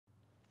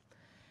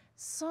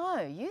So,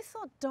 you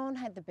thought Don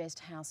had the best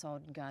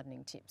household and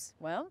gardening tips.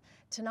 Well,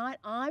 tonight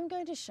I'm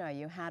going to show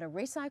you how to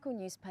recycle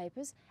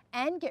newspapers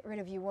and get rid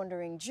of your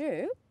wandering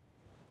Jew.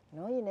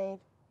 And all you need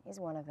is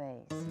one of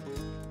these.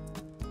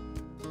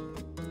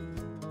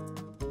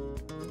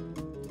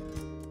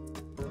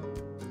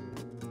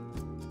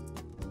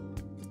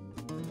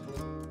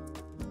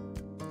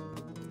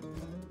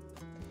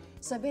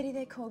 So, Betty,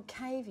 they're called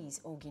cavies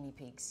or guinea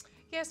pigs.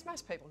 Yes,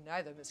 most people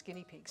know them as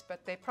guinea pigs,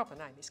 but their proper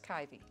name is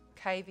Cavy.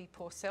 Cavy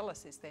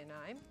porcellus is their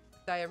name.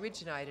 They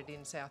originated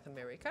in South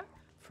America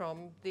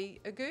from the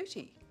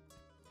agouti.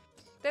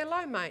 They're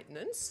low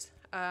maintenance.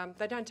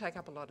 They don't take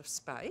up a lot of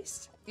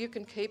space. You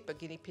can keep a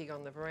guinea pig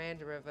on the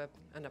veranda of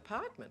an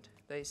apartment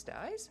these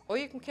days, or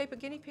you can keep a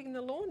guinea pig in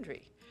the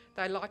laundry.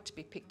 They like to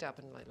be picked up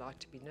and they like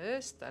to be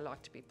nursed. They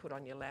like to be put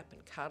on your lap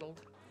and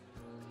cuddled.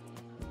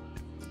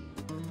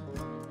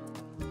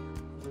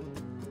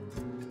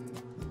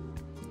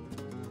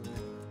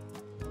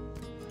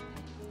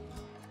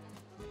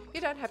 You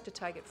don't have to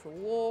take it for a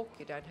walk,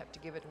 you don't have to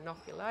give it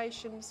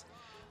inoculations,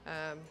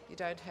 you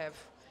don't have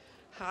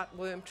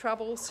heartworm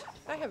troubles.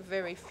 They have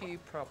very few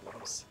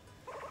problems.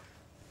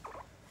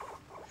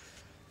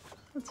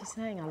 What's he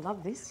saying? I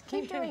love this.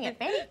 Keep doing it,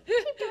 Betty.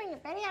 Keep doing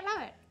it, Betty. I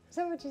love it. Is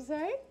that what you're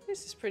saying?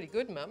 This is pretty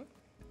good, Mum.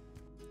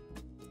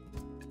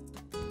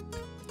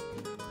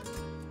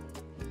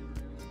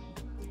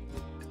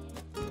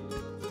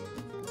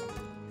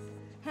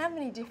 How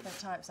many different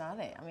types are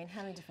there? I mean,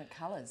 how many different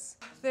colours?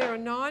 There are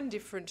 9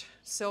 different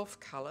self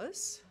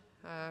colours,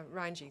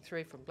 ranging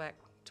through from black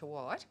to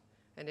white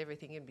and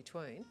everything in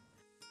between.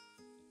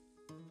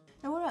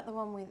 Now, what about the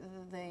one with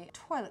the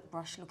toilet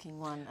brush looking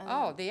one?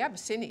 Oh, the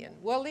Abyssinian.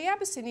 Well, the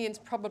Abyssinian's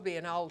probably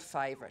an old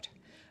favourite.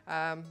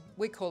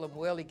 We call them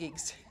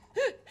whirligigs.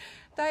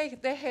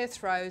 Their hair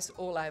throws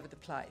all over the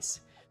place.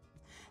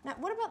 Now,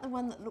 what about the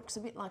one that looks a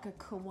bit like a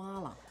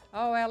koala?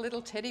 Oh, our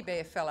little teddy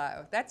bear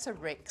fellow. That's a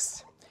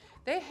Rex.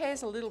 Their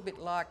hair's a little bit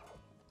like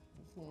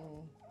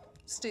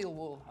steel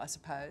wool, I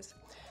suppose.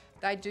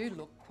 They do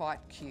look quite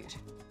cute.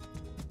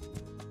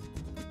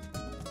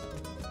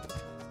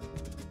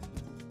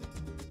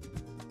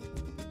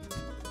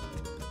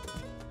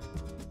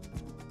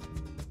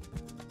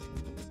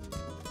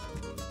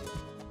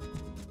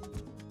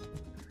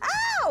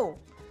 Oh!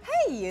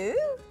 Hey,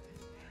 you!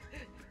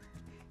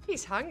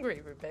 He's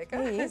hungry,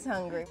 Rebecca. He is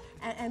hungry.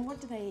 And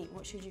what do they eat?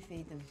 What should you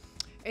feed them?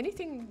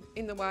 Anything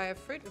in the way of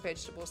fruit and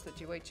vegetables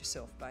that you eat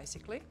yourself,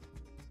 basically.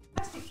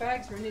 Plastic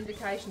bags are an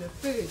indication of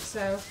food,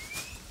 so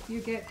you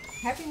get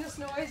happiness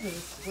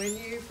noises when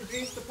you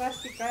produce the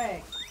plastic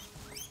bag.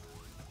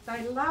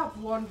 They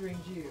love wandering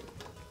Jew.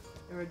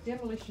 They're a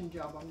demolition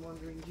job on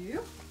wandering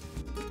Jew.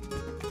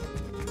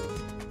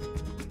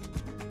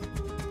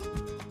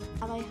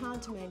 Are they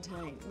hard to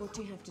maintain? What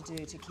do you have to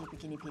do to keep a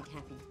guinea pig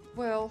happy?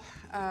 Well,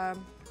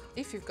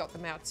 if you've got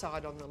them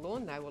outside on the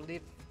lawn, they will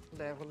live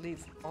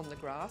on the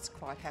grass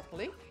quite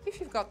happily. If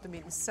you've got them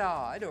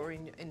inside or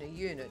in a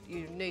unit,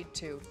 you need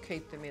to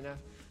keep them in a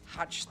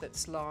hutch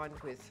that's lined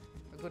with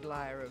a good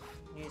layer of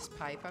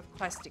newspaper,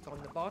 plastic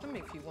on the bottom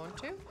if you want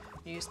to,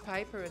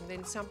 newspaper, and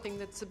then something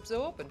that's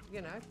absorbent,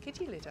 you know,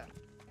 kitty litter.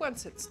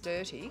 Once it's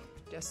dirty,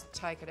 just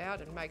take it out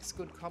and makes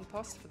good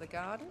compost for the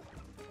garden,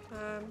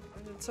 and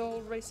it's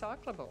all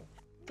recyclable.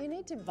 Do you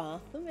need to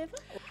bath them ever?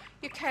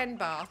 You can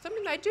bath them,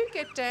 and they do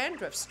get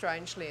dandruff,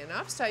 strangely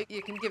enough, so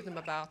you can give them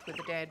a bath with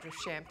a dandruff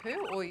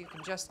shampoo, or you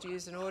can just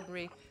use an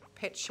ordinary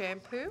pet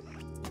shampoo.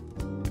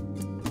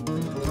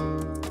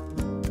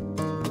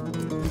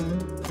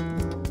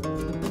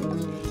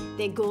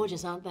 They're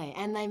gorgeous, aren't they?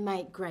 And they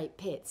make great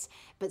pets.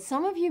 But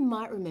some of you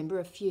might remember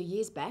a few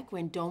years back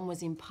when Don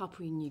was in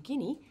Papua New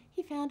Guinea,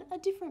 he found a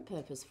different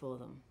purpose for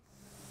them.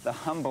 The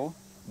humble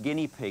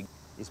guinea pig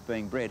is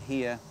being bred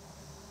here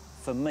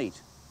for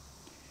meat.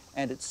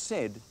 And it's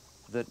said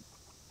that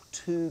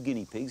 2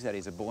 guinea pigs, that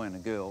is a boy and a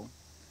girl,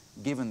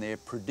 given their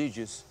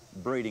prodigious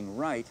breeding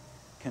rate,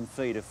 can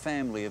feed a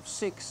family of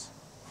 6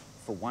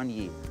 for 1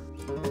 year.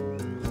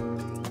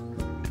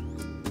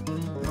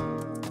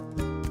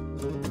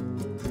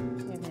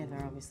 You've never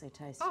obviously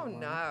tasted Oh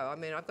one. no, I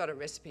mean I've got a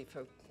recipe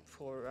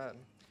for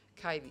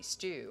Cavy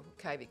stew,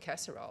 Cavy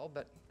casserole,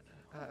 but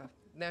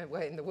no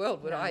way in the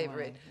world would I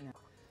ever eat. No.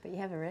 But you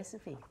have a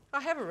recipe.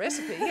 I have a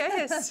recipe,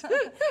 yes.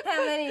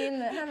 How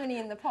many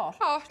in the pot?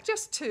 Oh,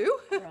 just 2.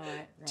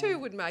 Right. 2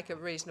 would make a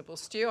reasonable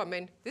stew. I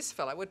mean, this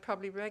fellow would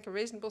probably make a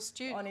reasonable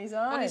stew. On his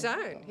own? On his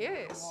own,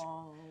 yes.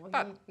 Oh, well,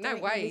 But no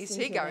don't way you is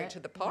listen he to going that. to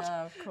the pot.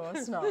 No, of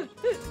course not.